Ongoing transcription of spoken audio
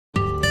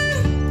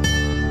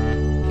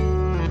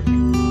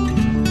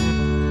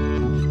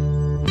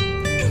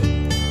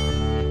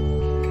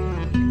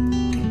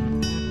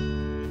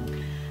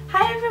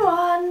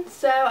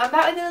I'm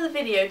back with another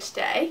video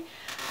today,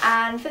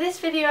 and for this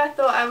video I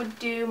thought I would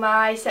do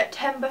my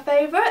September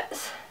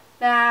favourites.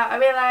 Now I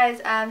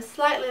realise I'm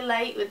slightly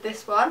late with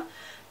this one,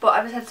 but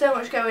I've just had so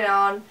much going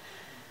on.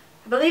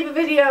 I believe a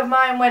video of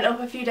mine went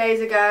up a few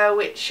days ago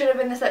which should have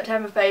been the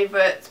September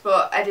favourites,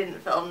 but I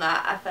didn't film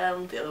that, I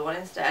filmed the other one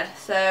instead.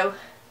 So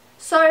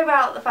sorry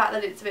about the fact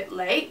that it's a bit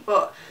late,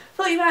 but I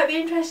thought you might be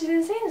interested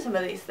in seeing some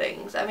of these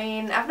things. I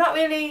mean, it's not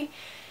really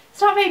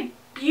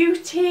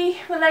beauty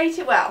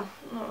related. Well,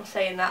 I'm not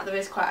saying that, there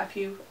is quite a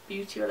few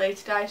beauty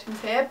related items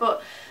here,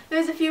 but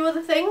there's a few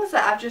other things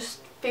that I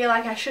just feel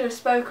like I should have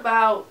spoke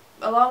about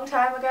a long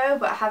time ago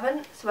but I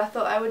haven't, so I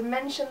thought I would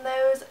mention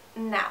those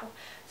now.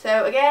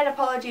 So again,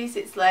 apologies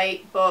it's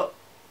late, but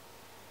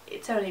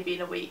it's only been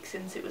a week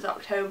since it was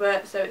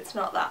October, so it's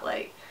not that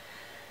late.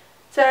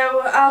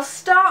 So I'll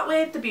start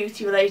with the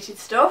beauty related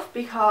stuff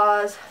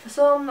because for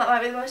some that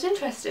might be the most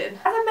interesting. As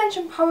I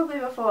mentioned probably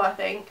before, I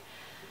think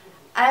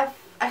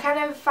I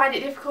kind of find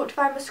it difficult to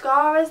find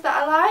mascaras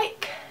that I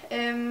like.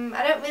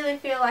 I don't really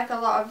feel like a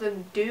lot of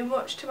them do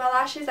much to my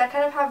lashes. I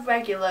kind of have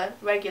regular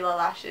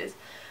lashes,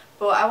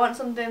 but I want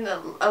something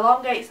that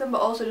elongates them but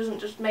also doesn't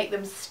just make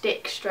them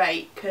stick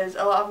straight, because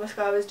a lot of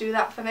mascaras do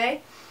that for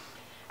me.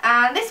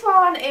 And this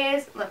one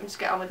is, let me just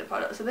get on with the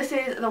product. So this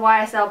is the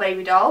YSL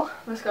Baby Doll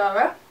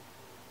mascara.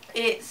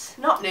 It's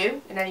not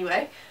new in any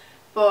way,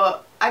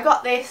 but I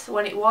got this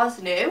when it was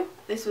new.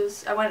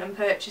 I went and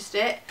purchased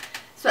it.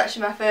 It's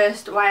actually my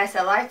first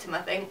YSL item,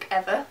 I think,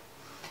 ever.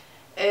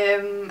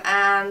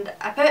 And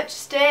I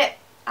purchased it,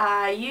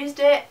 I used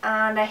it,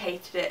 and I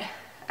hated it.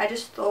 I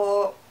just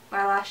thought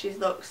my lashes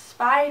looked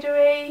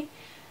spidery,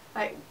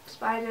 like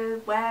spider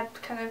web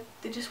kind of,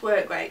 they just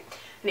weren't great.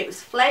 And it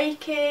was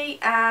flaky,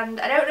 and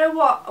I don't know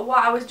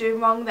what I was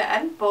doing wrong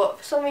then, but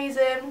for some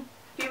reason,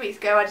 a few weeks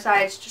ago I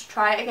decided to just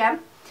try it again.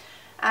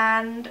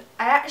 And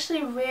I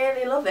actually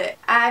really love it.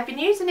 I've been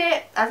using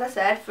it, as I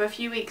said, for a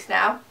few weeks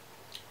now,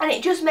 and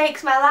it just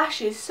makes my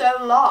lashes so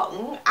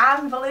long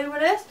and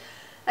voluminous.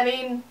 I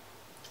mean,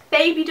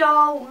 Baby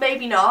Doll,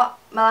 maybe not,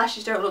 my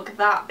lashes don't look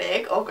that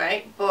big or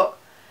great, but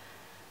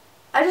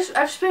I've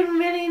just been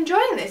really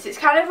enjoying this. It's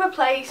kind of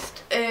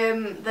replaced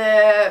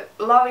the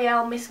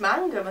L'Oreal Miss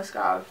Manga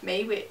mascara for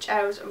me, which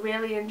I was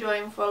really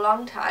enjoying for a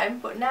long time,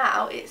 but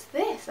now it's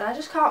this, and I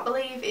just can't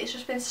believe it's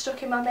just been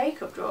stuck in my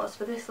makeup drawers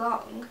for this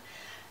long.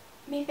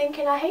 Me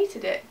thinking I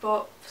hated it,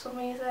 but for some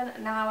reason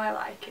now I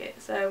like it.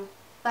 So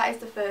that is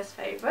the first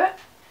favourite.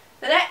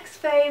 The next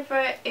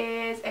favourite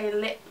is a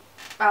lip,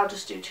 I'll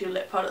just do two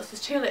lip products.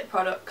 There's two lip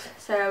products,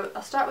 so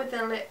I'll start with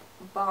the lip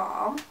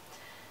balm.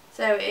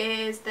 So it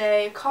is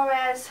the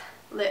Korres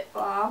lip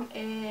balm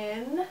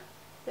in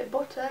lip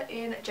butter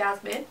in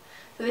jasmine.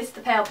 So this is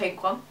the pale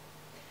pink one,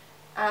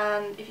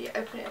 and if you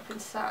open it up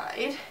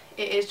inside,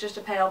 it is just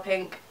a pale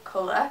pink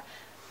colour.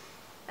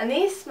 And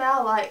these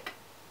smell like,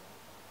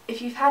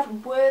 if you've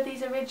had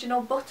Worthy's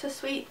original butter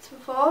sweets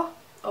before,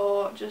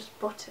 or just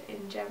butter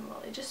in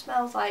general, it just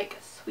smells like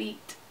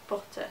sweet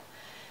butter.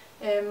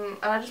 And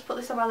I just put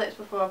this on my lips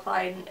before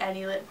applying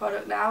any lip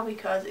product now,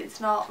 because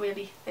it's not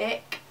really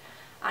thick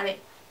and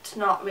it's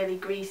not really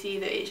greasy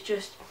either. It's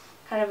just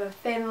kind of a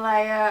thin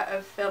layer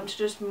of film to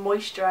just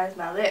moisturise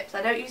my lips.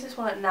 I don't use this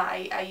one at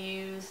night, I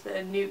use the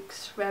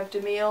Nuxe Rev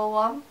de Miel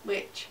one,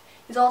 which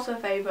is also a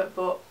favourite,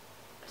 but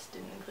I just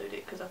didn't include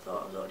it because I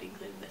thought I was already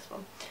including this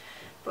one.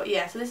 But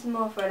yeah, so this is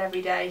more for an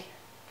everyday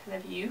kind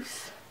of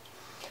use.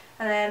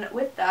 And then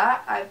with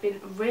that, I've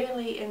been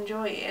really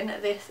enjoying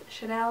this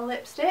Chanel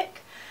lipstick.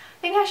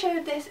 I think I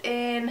showed this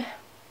in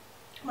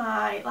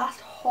my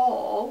last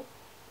haul,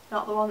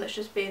 not the one that's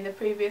just been the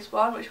previous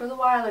one, which was a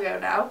while ago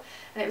now,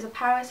 and it was a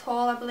Paris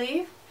haul I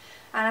believe.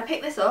 And I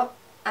picked this up,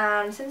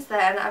 and since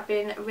then I've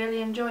been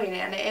really enjoying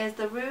it, and it is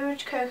the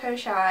Rouge Coco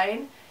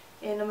Shine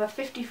in number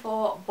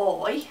 54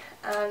 Boy,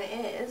 and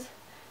it is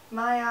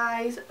My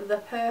Eyes the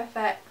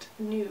Perfect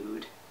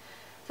Nude.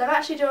 So I've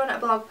actually done a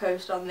blog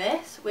post on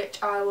this,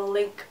 which I will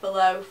link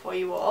below for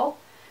you all.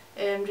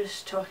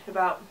 Just talking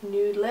about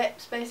nude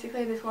lips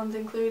basically, this one's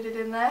included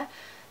in there.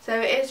 So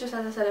it is just,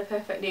 as I said, a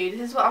perfect nude.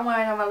 This is what I'm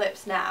wearing on my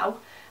lips now,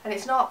 and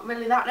it's not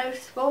really that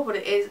noticeable, but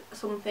it is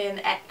something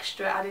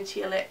extra added to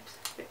your lips,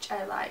 which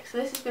I like. So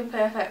this has been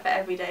perfect for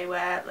everyday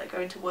wear, like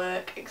going to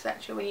work,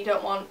 etc. When you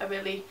don't want a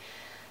really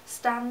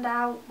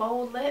standout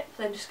bold lip,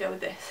 then just go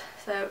with this.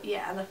 So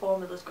yeah, and the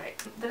formula's great.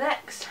 The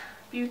next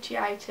beauty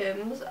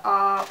items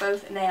are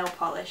both nail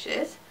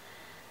polishes,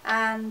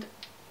 and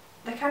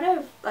they're kind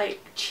of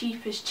like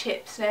cheap as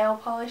chips nail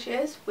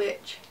polishes,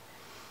 which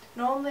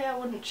normally I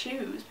wouldn't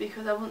choose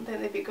because I wouldn't think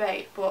they'd be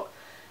great, but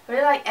I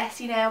really like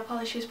Essie nail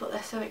polishes, but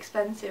they're so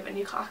expensive, and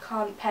I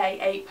can't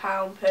pay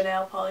 £8 per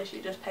nail polish.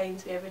 It just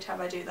pains me every time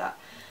I do that.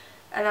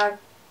 And I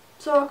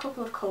saw a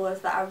couple of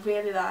colours that I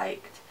really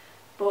liked,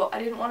 but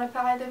I didn't want to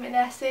buy them in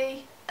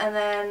Essie, and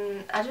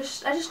then I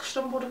just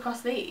stumbled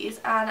across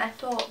these and I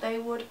thought they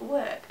would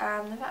work,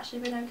 and they've actually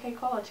been okay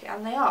quality,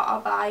 and they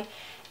are by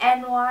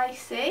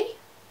NYC.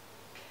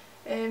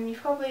 You've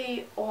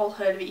probably all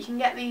heard of it. You can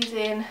get these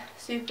in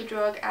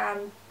Superdrug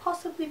and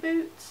possibly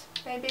Boots,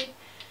 maybe.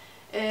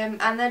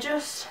 And they're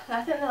just,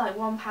 I think they're like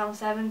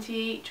 £1.70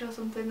 each or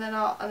something. They're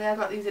not, and I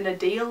got these in a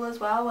deal as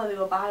well where they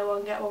go buy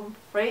one get one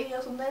free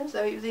or something,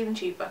 so it was even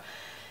cheaper.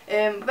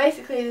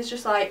 Basically there's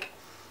just like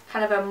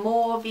kind of a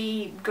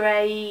mauvey,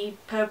 grey,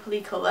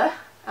 purpley colour,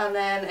 and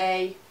then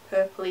a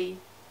purpley,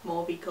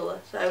 mauvey colour.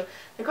 So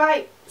they're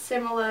quite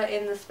similar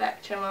in the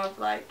spectrum of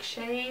like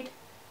shade,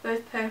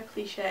 both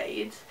purpley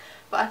shades.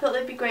 But I thought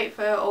they'd be great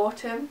for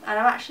autumn, and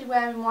I'm actually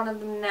wearing one of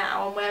them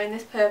now. I'm wearing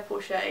this purple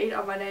shade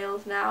on my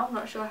nails now. I'm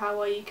not sure how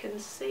well you can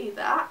see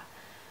that,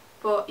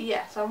 but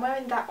yeah, so I'm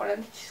wearing that one,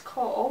 and this is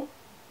called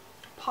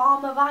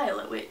Parma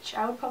Violet, which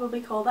I would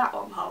probably call that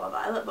one Parma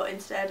Violet, but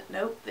instead,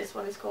 nope, this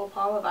one is called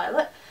Parma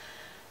Violet.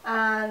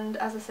 And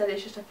as I said,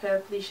 it's just a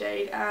purpley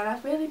shade, and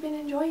I've really been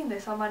enjoying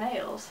this on my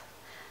nails.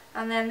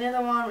 And then the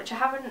other one, which I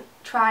haven't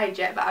tried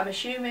yet, but I'm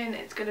assuming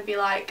it's going to be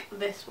like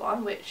this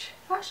one, which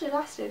actually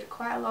lasted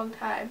quite a long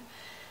time.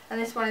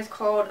 And this one is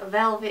called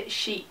Velvet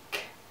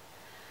Chic.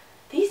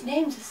 These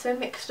names are so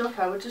mixed up,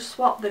 I would just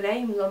swap the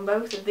names on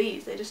both of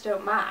these, they just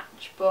don't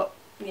match. But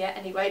yeah,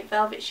 anyway,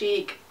 Velvet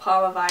Chic,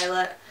 Parma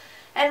Violet,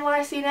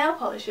 NYC nail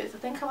polishes. I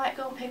think I might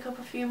go and pick up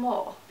a few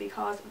more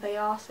because they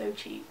are so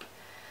cheap.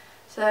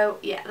 So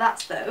yeah,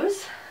 that's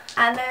those.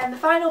 And then the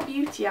final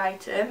beauty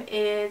item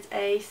is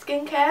a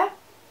skincare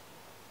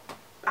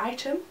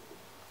item,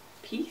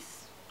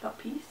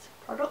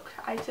 product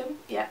item,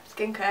 yeah,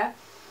 skincare,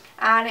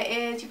 and it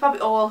is, you've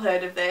probably all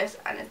heard of this,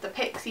 and it's the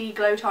Pixi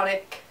Glow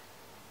Tonic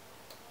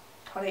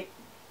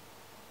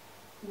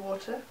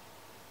water.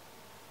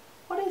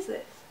 What is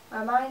this?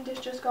 My mind has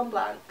just gone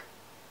blank.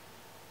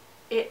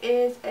 It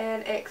is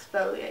an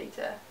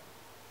exfoliator,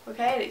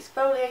 okay, an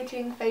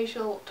exfoliating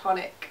facial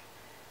tonic.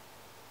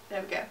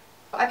 There we go.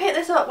 I picked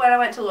this up when I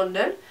went to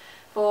London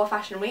for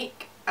Fashion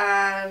Week,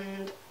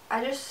 and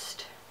I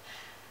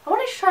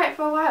wanted to try it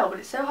for a while, but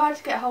it's so hard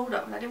to get hold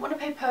of, and I didn't want to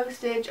pay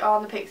postage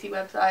on the Pixi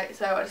website,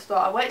 so I just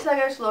thought I'll wait till I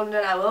go to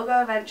London. I will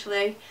go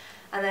eventually.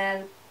 And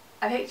then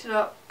I picked it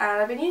up,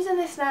 and I've been using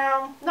this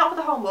now, not for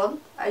the whole month,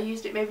 I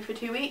used it maybe for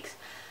 2 weeks,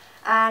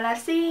 and I've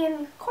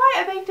seen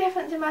quite a big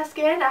difference in my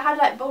skin. I had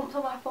like bumps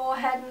on my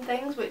forehead and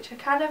things, which are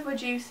kind of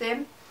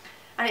reducing,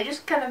 and it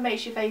just kind of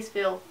makes your face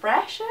feel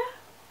fresher.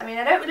 I mean,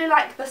 I don't really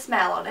like the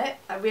smell on it,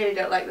 I really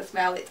don't like the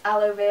smell. It's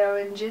aloe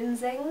vera and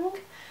ginseng,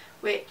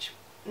 which,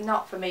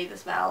 not for me the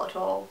smell at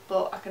all,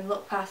 but I can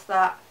look past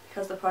that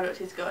because the product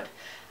is good.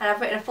 And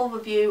I've written a full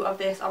review of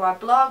this on my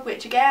blog,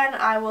 which again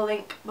I will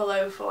link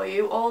below for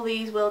you. All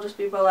these will just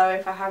be below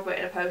if I have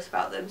written a post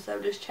about them, so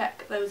just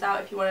check those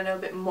out if you want to know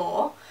a bit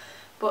more.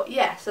 But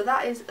yeah, so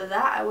that is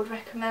that. I would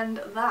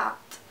recommend that.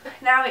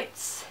 Now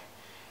it's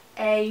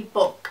a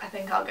book I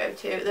think I'll go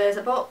to. There's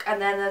a book, and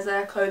then there's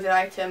a clothing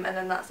item, and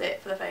then that's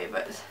it for the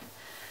favourites.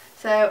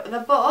 So the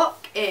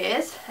book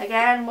is,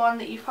 again, one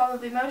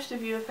that most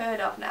of you have heard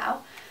of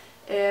now,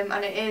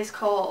 and it is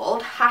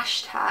called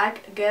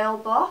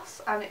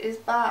 #GirlBoss, and it is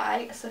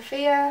by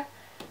Sophia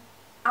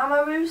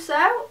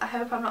Amoruso. I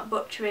hope I'm not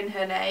butchering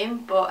her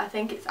name, but I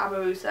think it's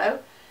Amoruso.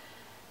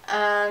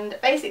 And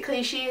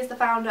basically she is the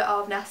founder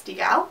of Nasty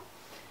Gal,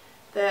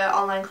 the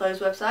online clothes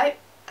website.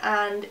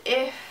 And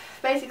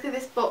basically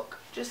this book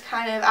just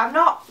kind of, I've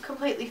not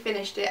completely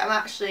finished it, I'm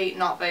actually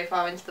not very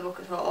far into the book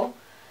at all.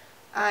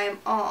 I'm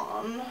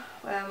on,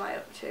 where am I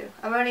up to?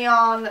 I'm only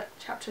on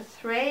chapter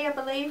 3 I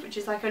believe, which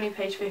is like only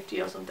page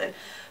 50 or something.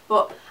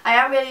 But I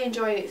am really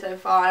enjoying it so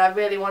far, and I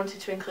really wanted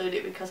to include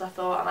it because I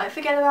thought I might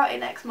forget about it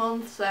next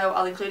month, so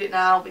I'll include it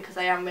now because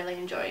I am really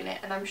enjoying it,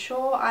 and I'm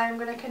sure I'm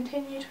going to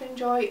continue to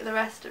enjoy the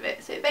rest of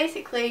it. So it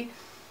basically,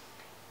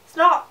 it's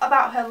not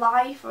about her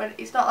life, or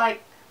it's not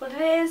like, well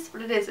it is,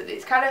 but it isn't.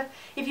 It's kind of,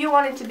 if you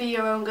wanted to be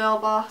your own girl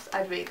boss,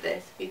 I'd read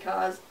this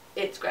because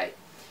it's great.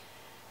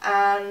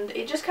 And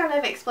it just kind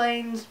of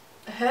explains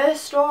her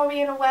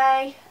story in a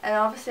way, and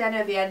obviously I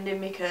know the ending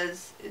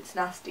because it's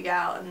Nasty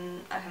Gal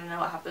and I kind of know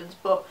what happens,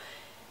 but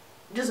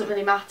it doesn't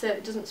really matter,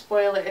 it doesn't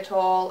spoil it at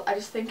all. I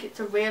just think it's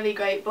a really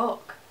great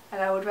book,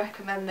 and I would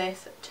recommend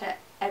this to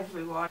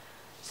everyone.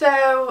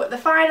 So the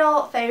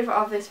final favourite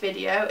of this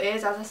video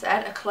is, as I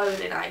said, a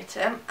clothing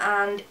item,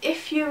 and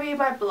if you read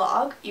my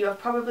blog you have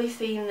probably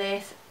seen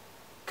this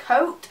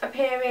coat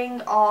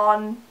appearing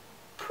on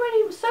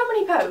so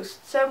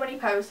many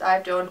posts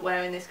I've done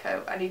wearing this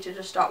coat. I need to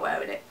just stop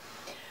wearing it.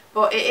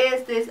 But it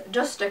is this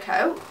duster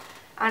coat,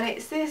 and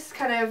it's this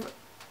kind of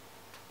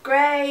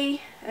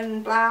grey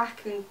and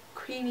black and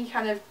creamy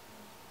kind of,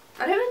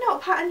 I don't really know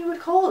what pattern you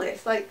would call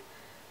this, like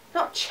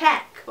not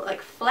check but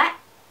like fleck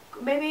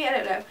maybe, I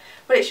don't know,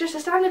 but it's just a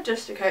standard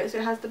duster coat. So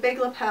it has the big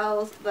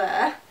lapels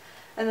there,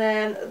 and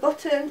then the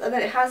buttons, and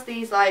then it has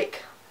these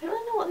like, I don't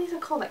really know what these are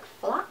called, like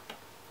flap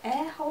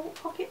air hole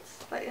pockets.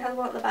 Like it has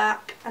one at the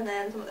back and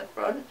then some at the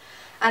front,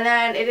 and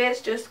then it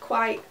is just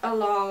quite a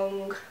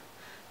long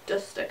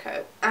duster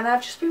coat, and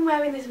I've just been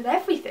wearing this with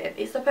everything.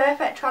 It's the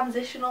perfect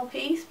transitional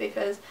piece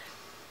because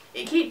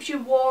it keeps you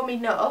warm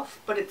enough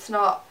but it's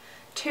not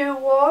too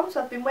warm.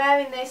 So I've been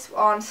wearing this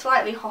on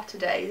slightly hotter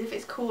days. If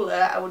it's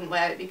cooler I wouldn't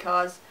wear it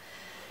because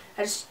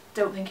I just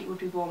don't think it would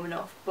be warm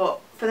enough, but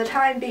for the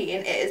time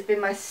being it has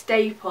been my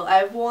staple.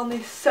 I've worn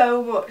this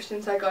so much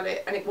since I got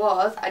it, and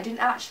I didn't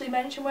actually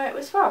mention where it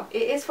was from.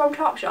 It is from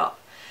Topshop.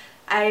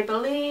 I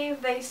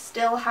believe they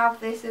still have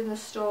this in the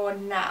store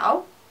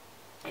now.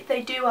 If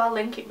they do, I'll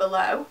link it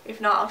below. If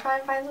not, I'll try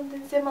and find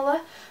something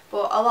similar,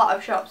 but a lot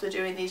of shops are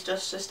doing these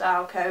Duster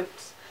style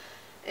coats.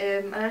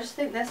 And I just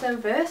think they're so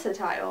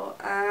versatile,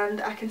 and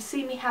I can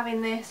see me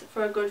having this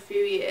for a good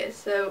few years,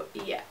 so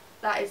yeah.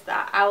 That is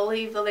that. I will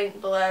leave the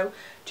link below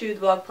to the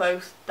blog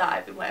post that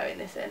I've been wearing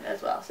this in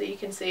as well, so you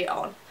can see it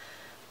on.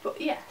 But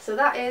yeah, so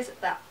that is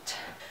that.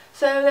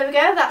 So there we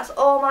go, that's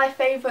all my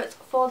favourites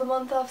for the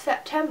month of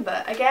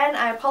September. Again,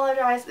 I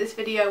apologise this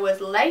video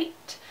was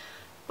late,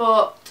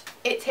 but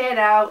it's here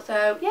now,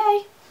 so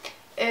yay!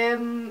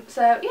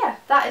 So yeah,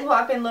 that is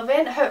what I've been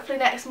loving. Hopefully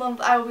next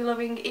month I will be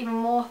loving even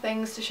more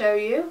things to show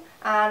you,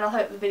 and I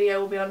hope the video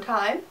will be on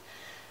time.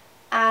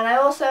 And I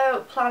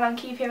also plan on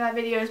keeping my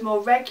videos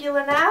more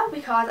regular now,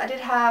 because I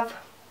did have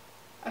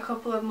a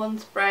couple of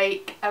months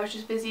break. I was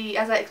just busy,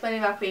 as I explained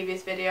in my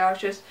previous video, I was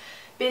just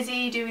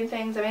busy doing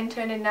things. I'm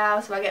interning now,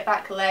 so I get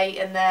back late,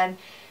 and then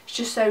it's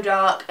just so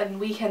dark, and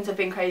weekends have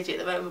been crazy at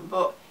the moment,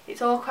 but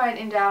it's all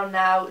quieting down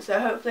now,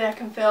 so hopefully I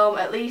can film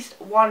at least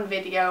one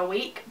video a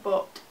week,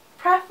 but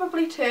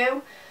preferably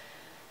 2.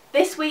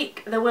 This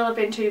week there will have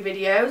been 2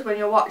 videos. When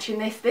you're watching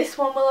this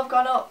one will have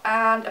gone up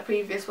and a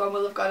previous one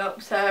will have gone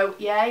up, so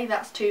yay,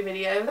 that's 2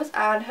 videos,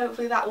 and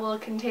hopefully that will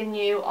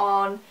continue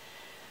on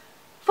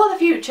for the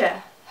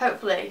future.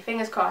 Hopefully,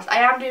 fingers crossed.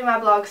 I am doing my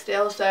blog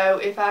still, so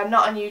if I'm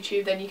not on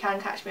YouTube then you can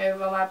catch me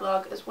over on my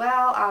blog as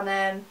well, and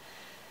then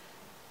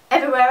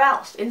everywhere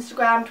else,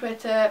 Instagram,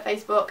 Twitter,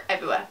 Facebook,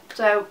 everywhere.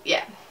 So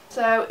yeah.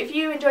 So if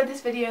you enjoyed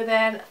this video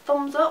then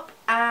thumbs up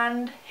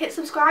and hit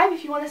subscribe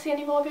if you want to see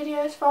any more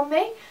videos from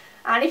me.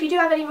 And if you do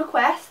have any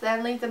requests,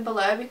 then leave them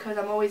below, because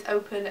I'm always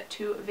open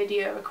to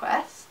video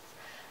requests.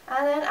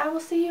 And then I will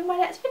see you in my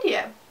next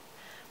video.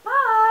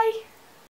 Bye!